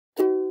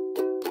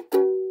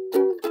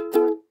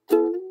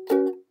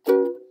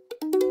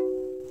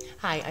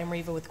Hi, I'm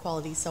Reva with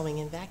Quality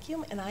Sewing and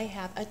Vacuum, and I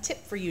have a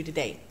tip for you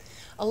today.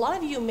 A lot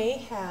of you may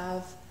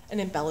have an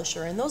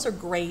embellisher, and those are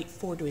great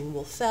for doing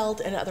wool felt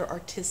and other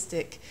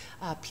artistic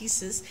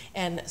pieces,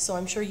 and so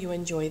I'm sure you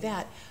enjoy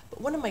that. But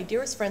one of my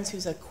dearest friends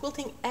who's a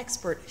quilting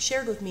expert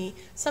shared with me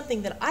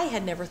something that I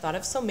had never thought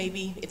of, so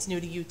maybe it's new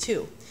to you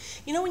too.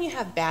 You know when you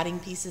have batting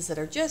pieces that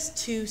are just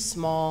too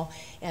small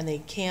and they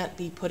can't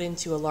be put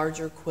into a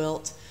larger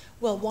quilt?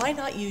 Well, why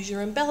not use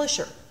your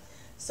embellisher?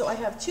 So I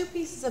have two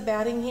pieces of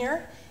batting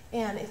here,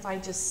 and if I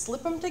just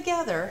slip them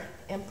together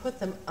and put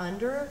them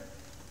under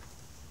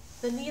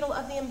the needle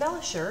of the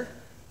embellisher,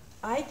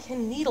 I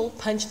can needle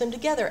punch them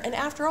together. And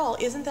after all,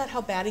 isn't that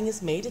how batting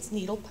is made? It's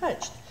needle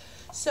punched.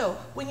 So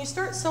when you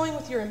start sewing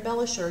with your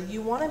embellisher,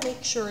 you want to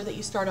make sure that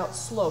you start out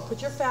slow.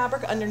 Put your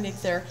fabric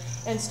underneath there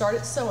and start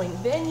it sewing.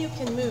 Then you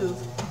can move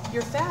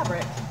your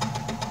fabric,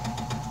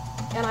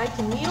 and I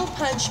can needle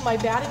punch my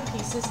batting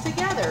pieces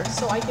together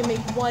so I can make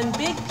one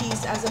big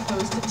piece as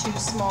opposed to two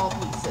small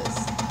pieces.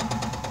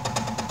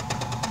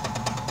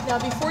 Now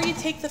before you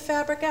take the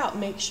fabric out,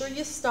 make sure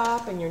you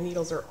stop and your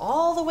needles are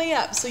all the way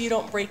up so you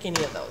don't break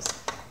any of those.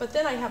 But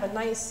then I have a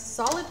nice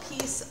solid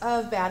piece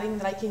of batting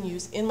that I can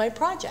use in my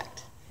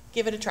project.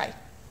 Give it a try.